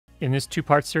In this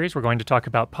two-part series, we're going to talk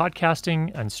about podcasting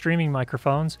and streaming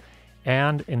microphones,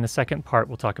 and in the second part,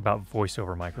 we'll talk about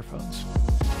voiceover microphones.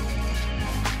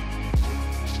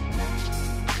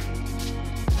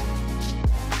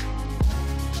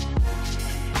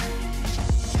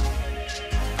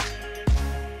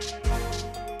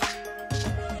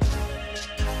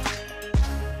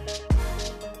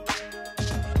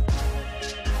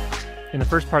 In the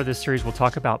first part of this series, we'll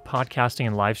talk about podcasting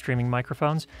and live streaming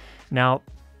microphones. Now,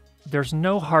 there's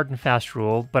no hard and fast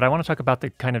rule, but I want to talk about the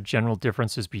kind of general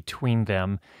differences between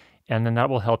them, and then that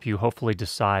will help you hopefully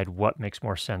decide what makes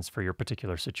more sense for your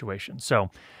particular situation.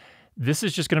 So this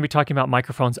is just going to be talking about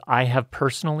microphones I have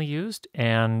personally used,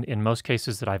 and in most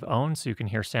cases that I've owned, so you can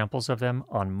hear samples of them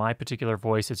on my particular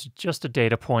voice. It's just a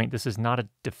data point. This is not a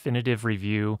definitive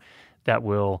review that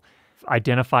will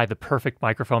identify the perfect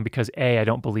microphone because A, I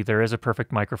don't believe there is a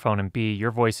perfect microphone, and B,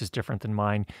 your voice is different than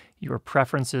mine. Your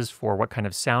preferences for what kind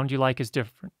of sound you like is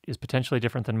potentially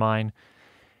different than mine.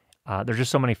 There's just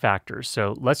so many factors.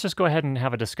 So let's just go ahead and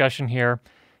have a discussion here,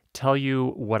 tell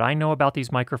you what I know about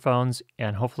these microphones,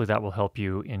 and hopefully that will help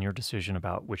you in your decision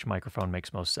about which microphone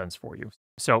makes most sense for you.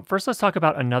 So first, let's talk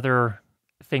about another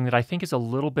thing that I think is a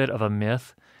little bit of a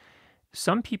myth.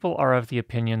 Some people are of the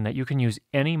opinion that you can use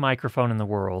any microphone in the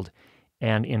world,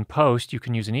 and in post, you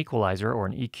can use an equalizer or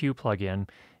an EQ plugin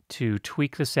to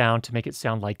tweak the sound to make it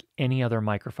sound like any other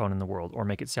microphone in the world or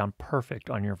make it sound perfect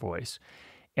on your voice.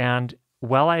 And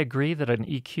while I agree that an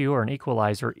EQ or an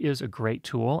equalizer is a great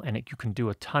tool and you can do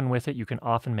a ton with it, you can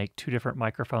often make two different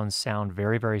microphones sound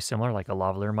very, very similar, like a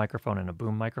lavalier microphone and a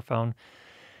boom microphone.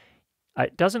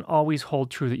 It doesn't always hold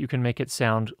true that you can make it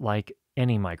sound like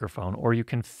any microphone, or you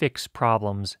can fix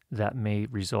problems that may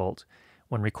result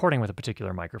when recording with a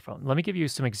particular microphone. Let me give you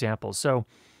some examples. So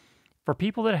for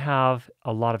people that have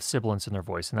a lot of sibilance in their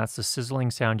voice, and that's the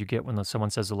sizzling sound you get when someone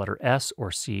says the letter S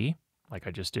or C, like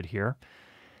I just did here,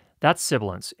 that's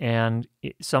sibilance. And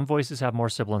some voices have more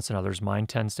sibilance than others. Mine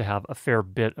tends to have a fair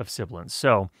bit of sibilance.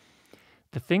 So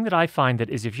the thing that I find that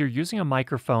is if you're using a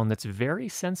microphone that's very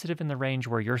sensitive in the range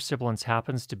where your sibilance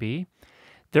happens to be,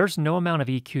 there's no amount of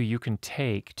EQ you can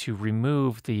take to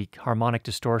remove the harmonic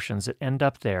distortions that end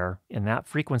up there in that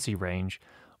frequency range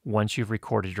once you've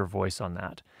recorded your voice on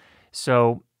that.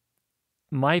 So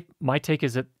my take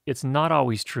is that it's not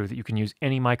always true that you can use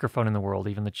any microphone in the world,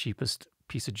 even the cheapest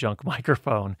piece of junk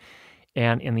microphone,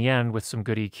 and in the end, with some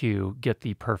good EQ, get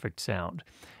the perfect sound.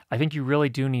 I think you really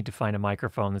do need to find a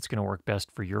microphone that's going to work best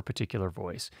for your particular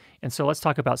voice. And so let's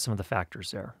talk about some of the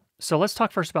factors there. So let's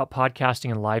talk first about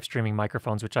podcasting and live streaming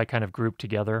microphones, which I kind of grouped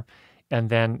together, and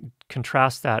then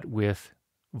contrast that with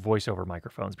voiceover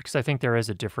microphones, because I think there is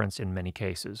a difference in many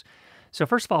cases. So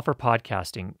first of all, for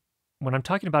podcasting, when I'm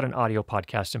talking about an audio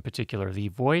podcast in particular, the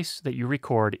voice that you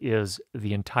record is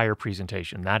the entire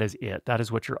presentation. That is it. That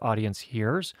is what your audience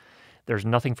hears. There's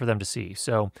nothing for them to see.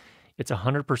 So it's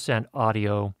 100%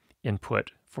 audio input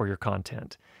for your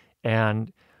content.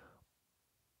 And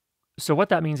so what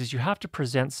that means is you have to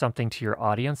present something to your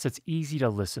audience that's easy to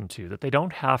listen to, that they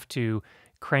don't have to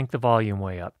crank the volume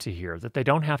way up to hear, that they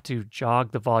don't have to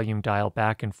jog the volume dial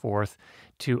back and forth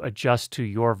to adjust to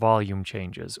your volume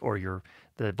changes or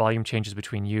the volume changes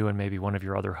between you and maybe one of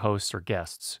your other hosts or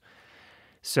guests.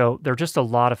 So there are just a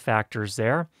lot of factors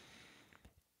there.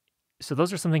 So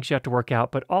those are some things you have to work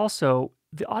out, but also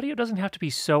the audio doesn't have to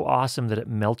be so awesome that it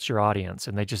melts your audience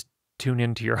and they just tune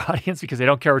into your audience because they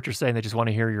don't care what you're saying. They just want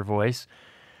to hear your voice.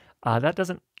 You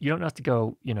don't have to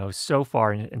go, so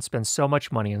far and spend so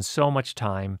much money and so much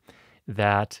time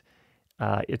that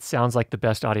it sounds like the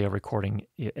best audio recording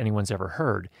anyone's ever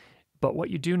heard. But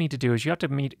what you do need to do is you have to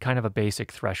meet kind of a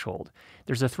basic threshold.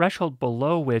 There's a threshold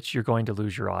below which you're going to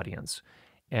lose your audience.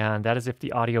 And that is if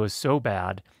the audio is so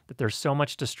bad that there's so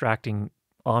much distracting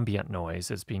ambient noise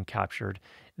that's being captured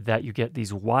that you get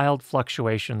these wild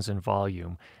fluctuations in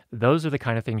volume. Those are the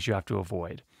kind of things you have to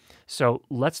avoid. So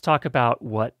let's talk about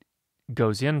what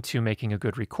goes into making a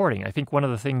good recording. I think one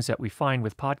of the things that we find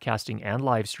with podcasting and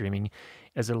live streaming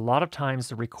is that a lot of times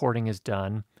the recording is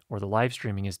done or the live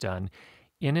streaming is done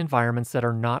in environments that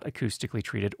are not acoustically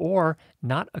treated or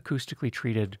not acoustically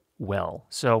treated well.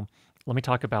 So let me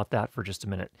talk about that for just a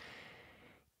minute.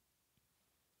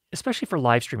 Especially for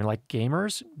live streaming, like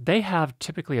gamers, they have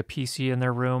typically a PC in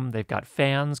their room. They've got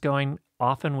fans going.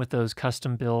 Often with those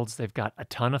custom builds, they've got a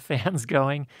ton of fans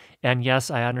going. And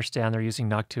yes, I understand they're using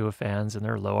Noctua fans and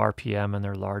they're low RPM and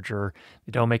they're larger.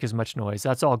 They don't make as much noise.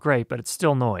 That's all great, but it's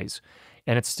still noise.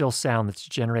 And it's still sound that's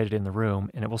generated in the room,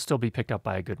 and it will still be picked up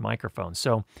by a good microphone.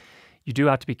 So you do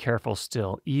have to be careful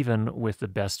still, even with the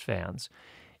best fans.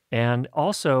 And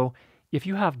also, if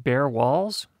you have bare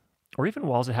walls, or even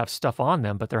walls that have stuff on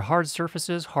them, but they're hard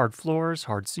surfaces, hard floors,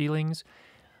 hard ceilings.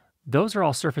 Those are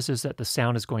all surfaces that the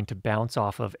sound is going to bounce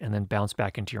off of and then bounce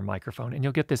back into your microphone. And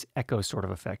you'll get this echo sort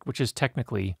of effect, which is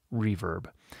technically reverb.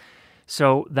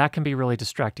 So that can be really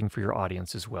distracting for your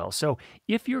audience as well. So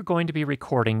if you're going to be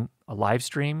recording a live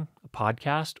stream, a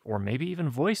podcast, or maybe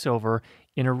even voiceover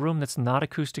in a room that's not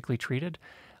acoustically treated,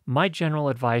 my general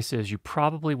advice is you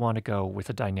probably want to go with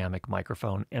a dynamic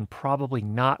microphone and probably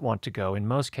not want to go, in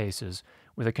most cases,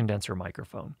 with a condenser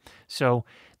microphone. So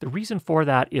the reason for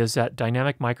that is that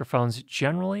dynamic microphones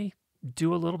generally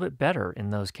do a little bit better in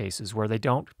those cases where they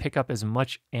don't pick up as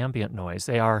much ambient noise.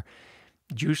 They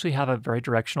usually have a very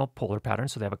directional polar pattern,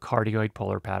 so they have a cardioid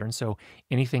polar pattern. So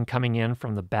anything coming in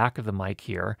from the back of the mic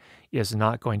here is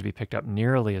not going to be picked up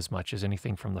nearly as much as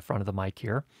anything from the front of the mic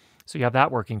here. So you have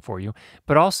that working for you.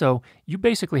 But also, you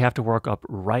basically have to work up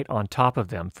right on top of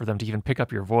them for them to even pick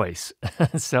up your voice.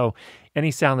 So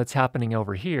any sound that's happening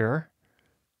over here,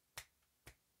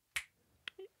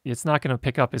 it's not going to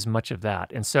pick up as much of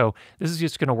that. And so this is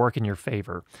just going to work in your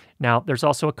favor. Now, there's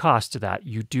also a cost to that.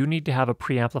 You do need to have a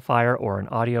preamplifier or an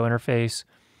audio interface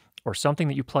or something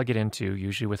that you plug it into,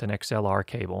 usually with an XLR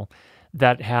cable,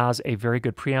 that has a very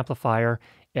good preamplifier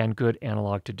and good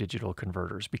analog to digital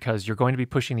converters, because you're going to be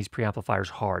pushing these preamplifiers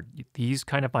hard. These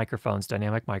kind of microphones,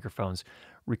 dynamic microphones,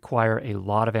 require a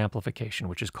lot of amplification,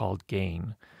 which is called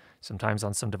gain. Sometimes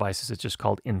on some devices, it's just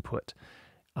called input.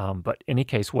 But in any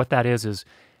case, what that is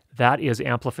that is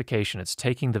amplification. It's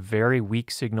taking the very weak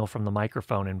signal from the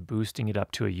microphone and boosting it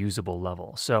up to a usable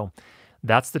level. So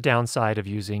that's the downside of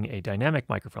using a dynamic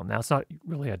microphone. Now, it's not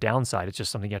really a downside. It's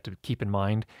just something you have to keep in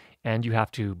mind, and you have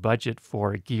to budget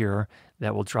for gear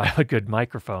that will drive a good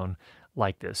microphone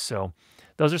like this. So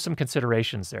those are some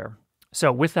considerations there.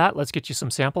 So with that, let's get you some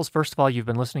samples. First of all, you've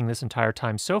been listening this entire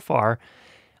time so far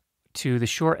to the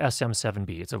Shure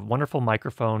SM7B. It's a wonderful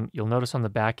microphone. You'll notice on the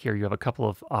back here, you have a couple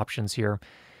of options here.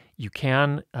 You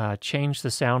can change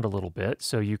the sound a little bit,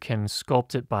 so you can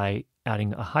sculpt it by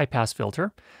adding a high-pass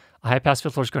filter. A high-pass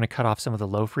filter is going to cut off some of the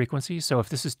low frequencies, so if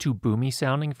this is too boomy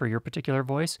sounding for your particular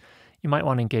voice, you might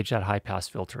want to engage that high-pass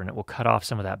filter, and it will cut off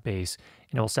some of that bass,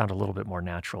 and it will sound a little bit more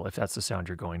natural if that's the sound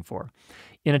you're going for.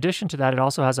 In addition to that, it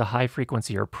also has a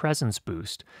high-frequency or presence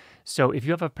boost. So if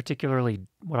you have a particularly,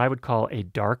 what I would call a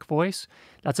dark voice,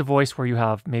 that's a voice where you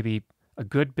have maybe a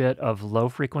good bit of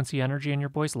low-frequency energy in your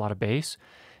voice, a lot of bass,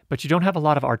 but you don't have a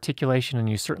lot of articulation, and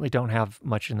you certainly don't have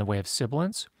much in the way of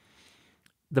sibilance.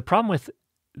 The problem with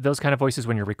those kind of voices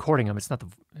when you're recording them,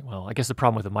 I guess the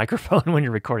problem with a microphone when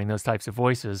you're recording those types of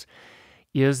voices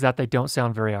is that they don't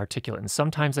sound very articulate. And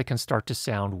sometimes they can start to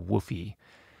sound woofy.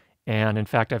 And in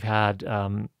fact, I've had,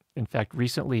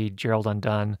 recently Gerald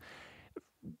Undone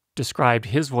described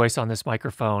his voice on this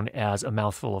microphone as a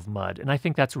mouthful of mud. And I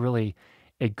think that's really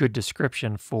a good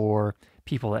description for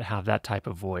people that have that type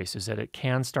of voice, is that it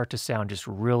can start to sound just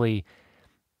really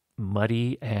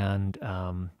muddy and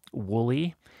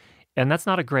woolly. And that's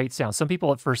not a great sound. Some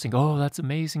people at first think, oh, that's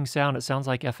amazing sound. It sounds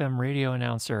like FM radio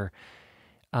announcer.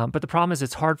 But the problem is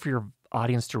it's hard for your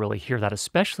audience to really hear that,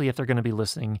 especially if they're going to be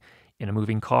listening in a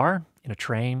moving car, in a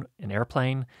train, an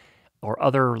airplane, or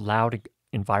other loud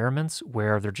environments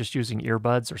where they're just using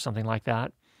earbuds or something like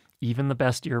that. Even the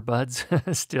best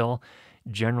earbuds still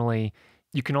generally,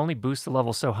 you can only boost the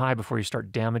level so high before you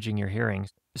start damaging your hearing.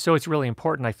 So it's really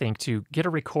important, I think, to get a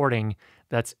recording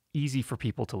that's easy for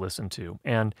people to listen to.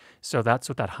 And so that's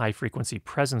what that high frequency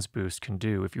presence boost can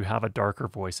do. If you have a darker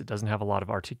voice that doesn't have a lot of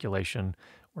articulation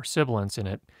or sibilance in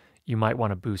it, you might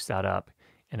want to boost that up,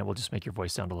 and it will just make your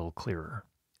voice sound a little clearer.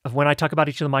 When I talk about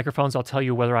each of the microphones, I'll tell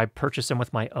you whether I purchased them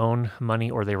with my own money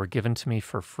or they were given to me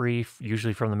for free,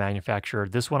 usually from the manufacturer.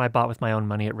 This one I bought with my own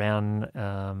money. It ran,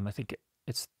 I think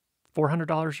it's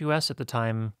 $400 US at the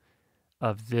time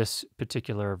of this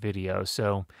particular video.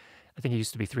 So I think it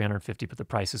used to be $350, but the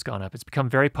price has gone up. It's become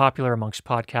very popular amongst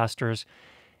podcasters.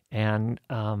 And,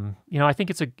 I think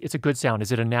it's a good sound.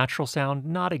 Is it a natural sound?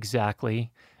 Not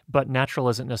exactly, but natural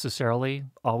isn't necessarily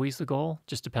always the goal.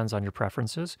 Just depends on your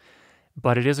preferences.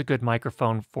 But it is a good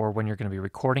microphone for when you're going to be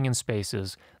recording in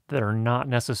spaces that are not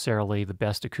necessarily the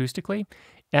best acoustically,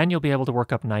 and you'll be able to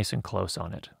work up nice and close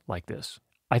on it like this.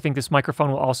 I think this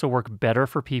microphone will also work better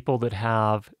for people that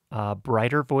have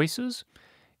brighter voices.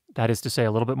 That is to say,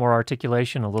 a little bit more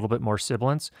articulation, a little bit more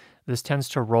sibilance. This tends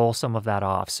to roll some of that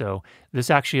off. So this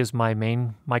actually is my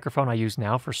main microphone I use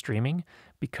now for streaming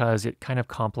because it kind of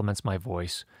complements my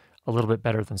voice a little bit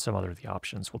better than some other of the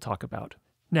options we'll talk about.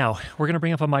 Now, we're going to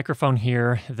bring up a microphone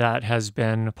here that has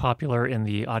been popular in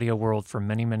the audio world for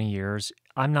many, many years.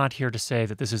 I'm not here to say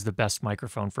that this is the best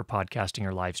microphone for podcasting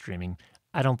or live streaming.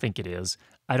 I don't think it is.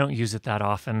 I don't use it that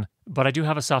often, but I do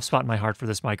have a soft spot in my heart for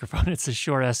this microphone. It's a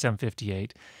Shure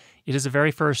SM58. It is the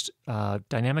very first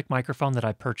dynamic microphone that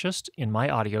I purchased in my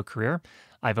audio career.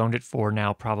 I've owned it for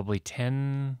now probably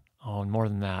 10, more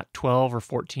than that, 12 or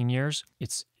 14 years.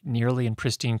 It's nearly in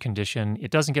pristine condition.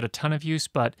 It doesn't get a ton of use,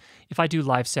 but if I do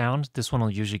live sound, this one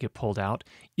will usually get pulled out.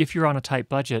 If you're on a tight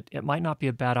budget, it might not be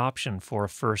a bad option for a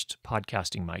first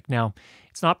podcasting mic. Now,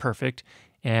 it's not perfect,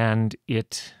 and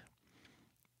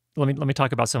let me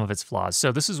talk about some of its flaws.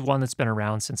 So this is one that's been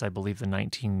around since I believe the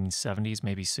 1970s,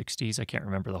 maybe 60s. I can't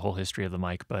remember the whole history of the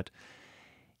mic, but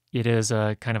it is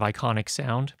a kind of iconic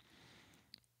sound.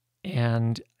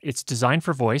 And it's designed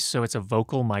for voice, so it's a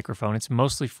vocal microphone. It's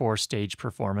mostly for stage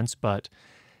performance, but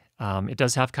it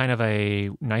does have kind of a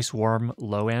nice warm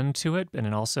low end to it, and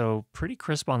then also pretty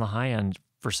crisp on the high end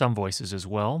for some voices as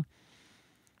well.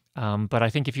 But I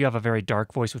think if you have a very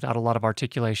dark voice without a lot of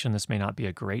articulation, this may not be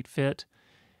a great fit.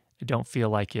 I don't feel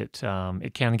like it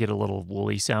can get a little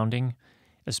woolly sounding,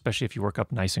 especially if you work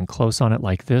up nice and close on it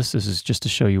like this. This is just to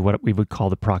show you what we would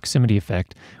call the proximity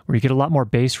effect, where you get a lot more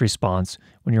bass response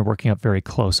when you're working up very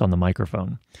close on the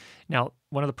microphone. Now,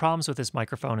 one of the problems with this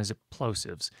microphone is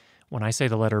plosives. When I say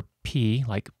the letter P,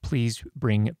 like please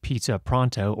bring pizza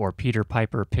pronto, or Peter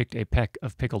Piper picked a peck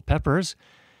of pickled peppers,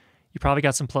 you probably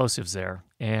got some plosives there.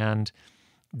 And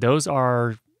those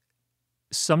are...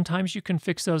 Sometimes you can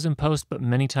fix those in post, but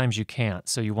many times you can't.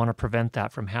 So you want to prevent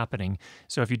that from happening.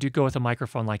 So if you do go with a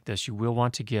microphone like this, you will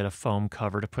want to get a foam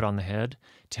cover to put on the head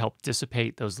to help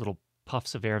dissipate those little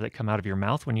puffs of air that come out of your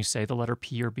mouth when you say the letter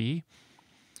P or B.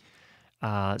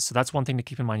 So that's one thing to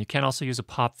keep in mind. You can also use a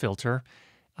pop filter,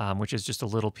 which is just a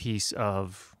little piece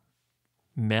of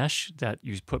mesh that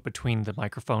you put between the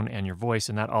microphone and your voice,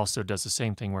 and that also does the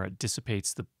same thing where it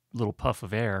dissipates the little puff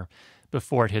of air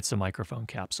before it hits the microphone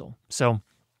capsule. So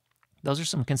those are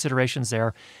some considerations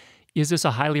there. Is this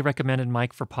a highly recommended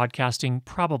mic for podcasting?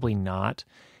 Probably not.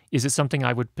 Is it something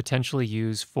I would potentially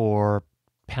use for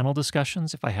panel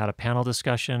discussions? If I had a panel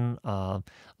discussion,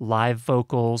 live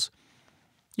vocals,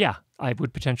 yeah, I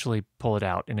would potentially pull it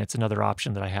out, and it's another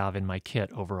option that I have in my kit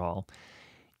overall.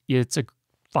 It's a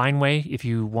fine way if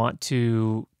you want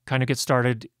to kind of get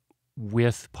started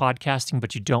with podcasting,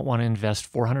 but you don't want to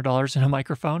invest $400 in a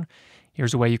microphone.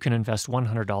 Here's a way you can invest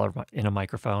 $100 in a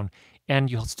microphone,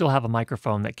 and you'll still have a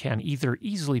microphone that can either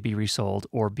easily be resold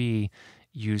or be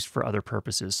used for other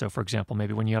purposes. So for example,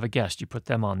 maybe when you have a guest, you put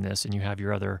them on this and you have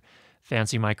your other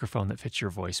fancy microphone that fits your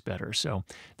voice better. So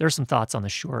there's some thoughts on the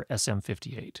Shure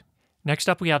SM58. Next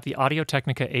up, we have the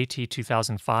Audio-Technica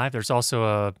AT2005. There's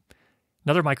also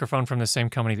another microphone from the same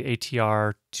company, the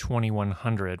ATR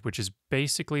 2100, which is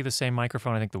basically the same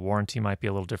microphone. I think the warranty might be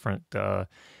a little different. The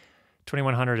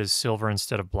 2100 is silver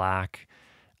instead of black.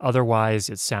 Otherwise,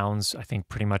 it sounds, I think,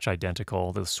 pretty much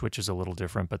identical. The switch is a little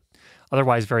different, but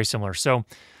otherwise very similar. So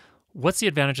what's the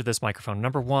advantage of this microphone?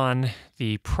 Number one,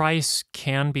 the price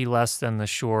can be less than the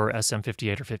Shure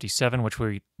SM58 or 57, which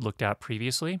we looked at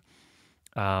previously.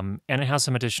 And it has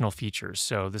some additional features.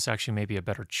 So this actually may be a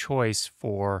better choice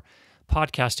for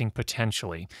podcasting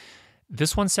potentially.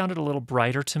 This one sounded a little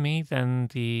brighter to me than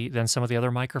some of the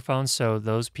other microphones. So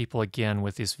those people, again,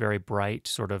 with this very bright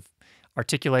sort of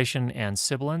articulation and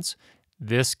sibilance,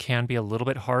 this can be a little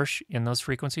bit harsh in those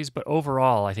frequencies. But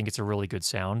overall, I think it's a really good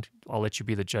sound. I'll let you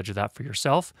be the judge of that for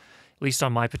yourself, at least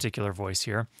on my particular voice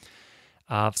here.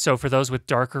 So for those with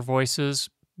darker voices,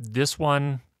 this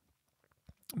one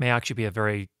may actually be a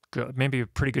very good, maybe a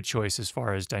pretty good choice as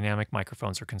far as dynamic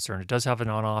microphones are concerned. It does have an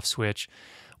on-off switch,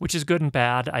 which is good and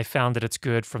bad. I found that it's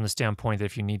good from the standpoint that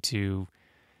if you need to,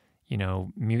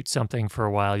 mute something for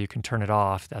a while, you can turn it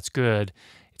off. That's good.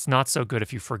 It's not so good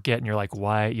if you forget and you're like,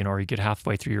 why, or you get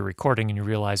halfway through your recording and you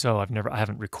realize, oh, I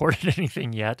haven't recorded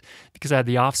anything yet because I had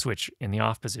the off switch in the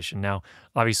off position. Now,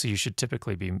 obviously you should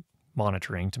typically be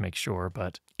monitoring to make sure,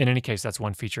 but in any case, that's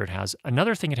one feature it has.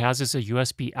 Another thing it has is a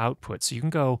USB output. So you can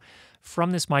go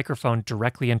from this microphone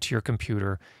directly into your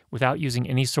computer without using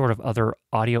any sort of other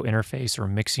audio interface or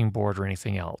mixing board or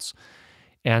anything else.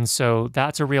 And so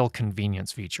that's a real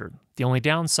convenience feature. The only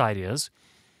downside is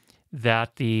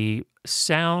that the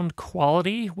sound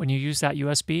quality when you use that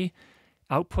USB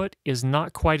output is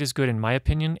not quite as good, in my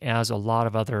opinion, as a lot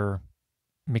of other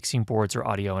mixing boards or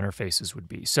audio interfaces would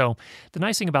be. So the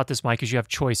nice thing about this mic is you have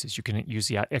choices. You can use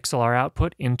the XLR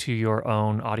output into your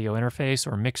own audio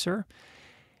interface or mixer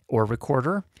or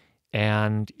recorder,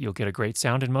 and you'll get a great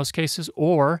sound in most cases.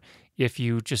 Or if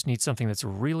you just need something that's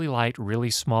really light, really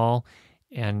small,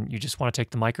 and you just want to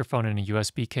take the microphone and a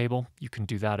USB cable, you can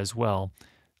do that as well.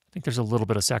 think there's a little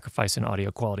bit of sacrifice in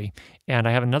audio quality. And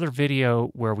I have another video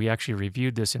where we actually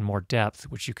reviewed this in more depth,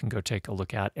 which you can go take a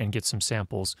look at and get some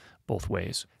samples both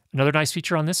ways. Another nice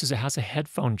feature on this is it has a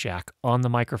headphone jack on the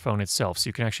microphone itself. So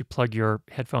you can actually plug your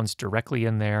headphones directly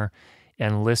in there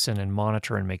and listen and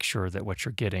monitor and make sure that what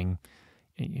you're getting,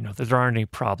 that there aren't any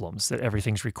problems, that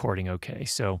everything's recording okay.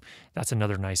 So that's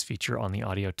another nice feature on the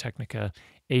Audio-Technica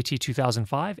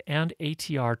AT2005 and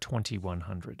ATR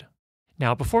 2100.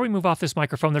 Now, before we move off this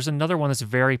microphone, there's another one that's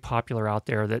very popular out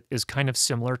there that is kind of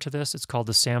similar to this. It's called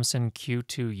the Samson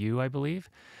Q2U, I believe.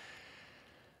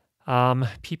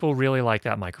 People really like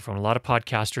that microphone. A lot of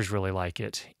podcasters really like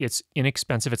it. It's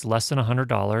inexpensive. It's less than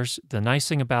 $100. The nice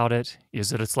thing about it is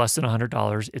that it's less than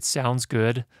 $100. It sounds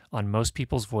good on most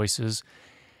people's voices.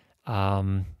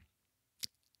 And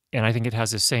I think it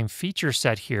has the same feature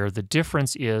set here. The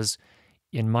difference is,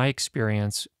 in my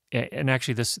experience, and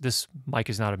actually this mic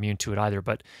is not immune to it either,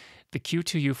 but the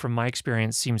Q2U, from my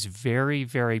experience, seems very,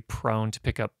 very prone to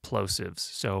pick up plosives.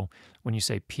 So when you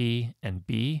say P and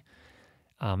B,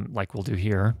 like we'll do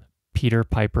here, Peter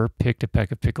Piper picked a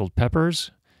peck of pickled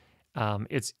peppers.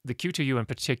 It's the Q2U in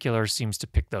particular seems to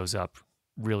pick those up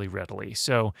really readily.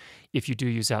 So if you do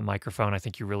use that microphone, I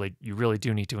think you really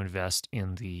do need to invest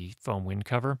in the foam wind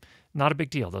cover. Not a big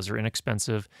deal. Those are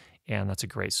inexpensive, and that's a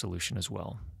great solution as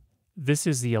well. This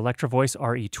is the Electro Voice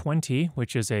RE20,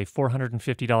 which is a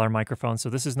 $450 microphone. So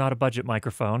this is not a budget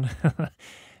microphone,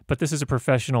 but this is a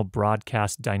professional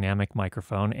broadcast dynamic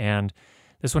microphone, and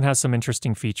this one has some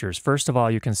interesting features. First of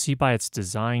all, you can see by its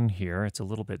design here, it's a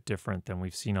little bit different than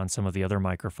we've seen on some of the other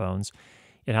microphones.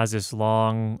 It has this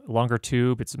longer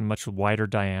tube. It's a much wider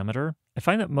diameter. I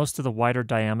find that most of the wider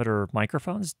diameter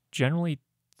microphones generally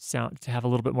sound to have a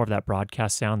little bit more of that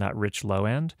broadcast sound, that rich low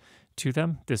end to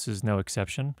them. This is no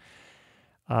exception.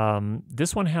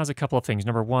 This one has a couple of things.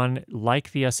 Number one,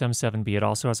 like the SM7B, it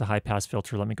also has a high-pass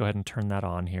filter. Let me go ahead and turn that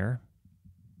on here.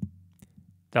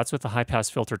 That's with the high-pass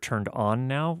filter turned on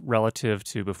now, relative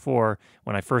to before.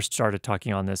 When I first started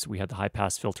talking on this, we had the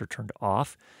high-pass filter turned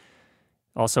off.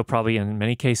 Also, probably in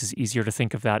many cases, easier to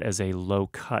think of that as a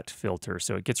low-cut filter.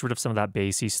 So it gets rid of some of that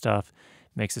bassy stuff,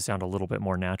 makes it sound a little bit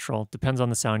more natural. Depends on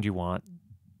the sound you want.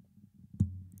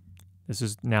 This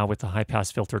is now with the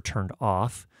high-pass filter turned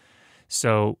off.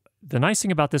 So the nice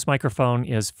thing about this microphone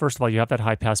is, first of all, you have that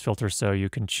high-pass filter so you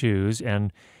can choose.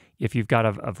 And if you've got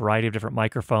a variety of different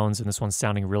microphones and this one's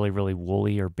sounding really, really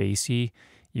woolly or bassy,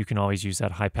 you can always use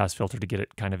that high-pass filter to get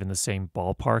it kind of in the same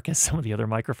ballpark as some of the other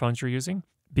microphones you're using.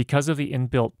 Because of the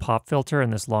inbuilt pop filter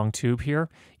and this long tube here,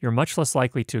 you're much less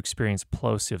likely to experience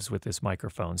plosives with this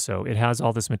microphone. So it has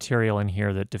all this material in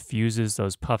here that diffuses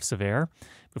those puffs of air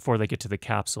before they get to the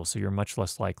capsule. So you're much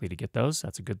less likely to get those.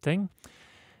 That's a good thing.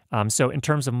 So in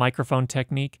terms of microphone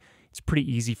technique, it's pretty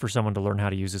easy for someone to learn how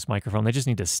to use this microphone. They just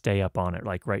need to stay up on it.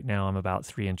 Like right now, I'm about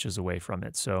 3 inches away from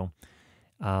it. So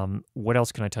what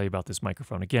else can I tell you about this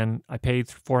microphone? Again, I paid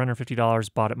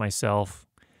 $450, bought it myself.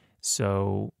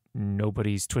 So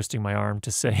nobody's twisting my arm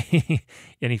to say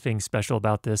anything special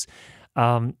about this.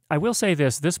 I will say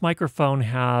this microphone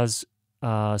has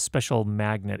a special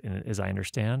magnet in it, as I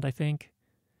understand, I think,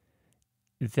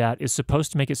 that is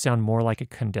supposed to make it sound more like a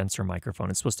condenser microphone.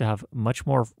 It's supposed to have much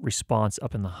more response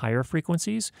up in the higher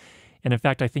frequencies. And in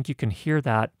fact, I think you can hear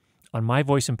that on my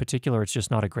voice in particular. It's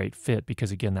just not a great fit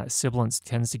because, again, that sibilance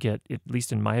tends to get, at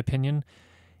least in my opinion,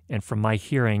 and from my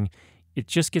hearing, it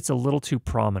just gets a little too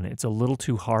prominent. It's a little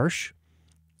too harsh.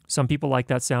 Some people like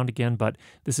that sound again, but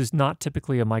this is not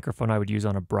typically a microphone I would use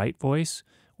on a bright voice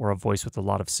or a voice with a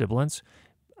lot of sibilance.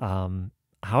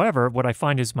 However, what I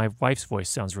find is my wife's voice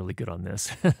sounds really good on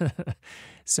this.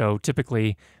 So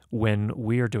typically when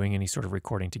we are doing any sort of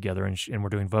recording together and we're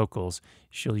doing vocals,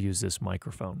 she'll use this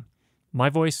microphone. My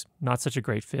voice, not such a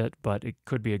great fit, but it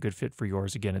could be a good fit for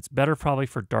yours. Again, it's better probably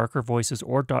for darker voices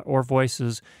or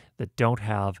voices that don't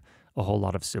have a whole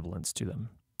lot of sibilance to them.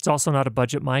 It's also not a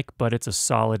budget mic, but it's a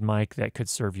solid mic that could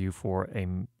serve you for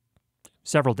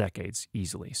several decades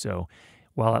easily. So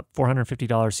while at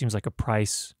 $450 seems like a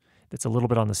price that's a little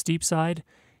bit on the steep side,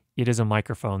 it is a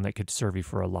microphone that could serve you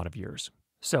for a lot of years.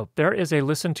 So there is a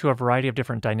listen to a variety of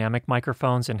different dynamic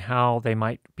microphones and how they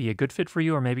might be a good fit for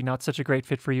you or maybe not such a great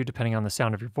fit for you, depending on the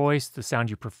sound of your voice, the sound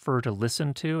you prefer to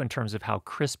listen to in terms of how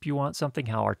crisp you want something,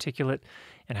 how articulate,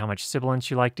 and how much sibilance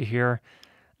you like to hear.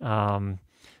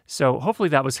 So hopefully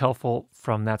that was helpful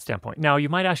from that standpoint. Now, you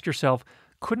might ask yourself,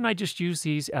 couldn't I just use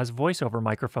these as voiceover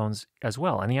microphones as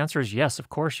well? And the answer is yes, of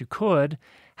course you could.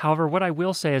 However, what I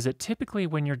will say is that typically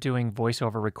when you're doing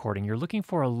voiceover recording, you're looking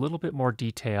for a little bit more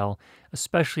detail,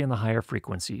 especially in the higher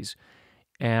frequencies.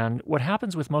 And what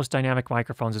happens with most dynamic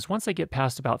microphones is once they get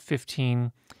past about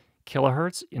 15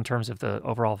 kilohertz in terms of the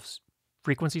overall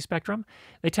frequency spectrum,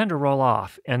 they tend to roll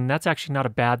off. And that's actually not a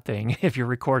bad thing if you're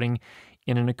recording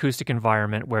in an acoustic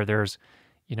environment where there's,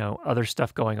 other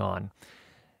stuff going on.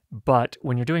 But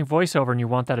when you're doing voiceover and you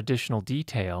want that additional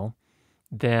detail,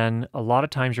 then a lot of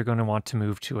times you're going to want to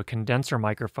move to a condenser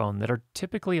microphone that are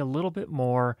typically a little bit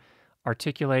more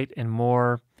articulate and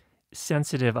more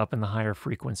sensitive up in the higher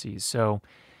frequencies. So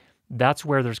that's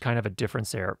where there's kind of a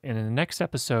difference there. And in the next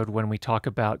episode, when we talk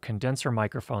about condenser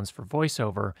microphones for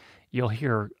voiceover, you'll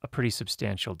hear a pretty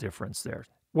substantial difference there.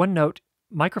 One note,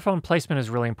 microphone placement is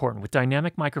really important. With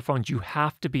dynamic microphones, you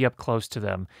have to be up close to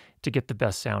them to get the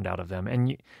best sound out of them.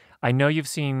 And I know you've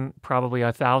seen probably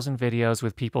 1,000 videos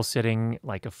with people sitting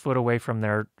like a foot away from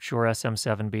their Shure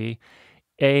SM7B.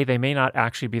 A, they may not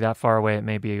actually be that far away. It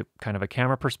may be kind of a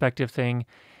camera perspective thing.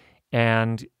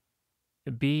 And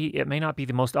B, it may not be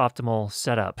the most optimal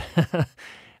setup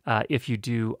if you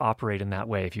do operate in that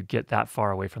way, if you get that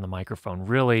far away from the microphone.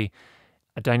 Really,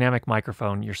 a dynamic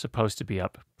microphone, you're supposed to be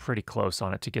up pretty close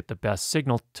on it to get the best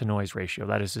signal-to-noise ratio.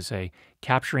 That is to say,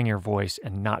 capturing your voice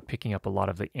and not picking up a lot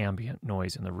of the ambient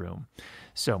noise in the room.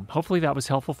 So hopefully that was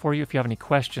helpful for you. If you have any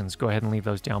questions, go ahead and leave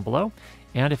those down below.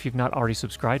 And if you've not already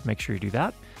subscribed, make sure you do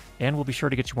that. And we'll be sure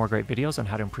to get you more great videos on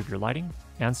how to improve your lighting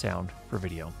and sound for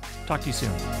video. Talk to you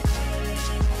soon.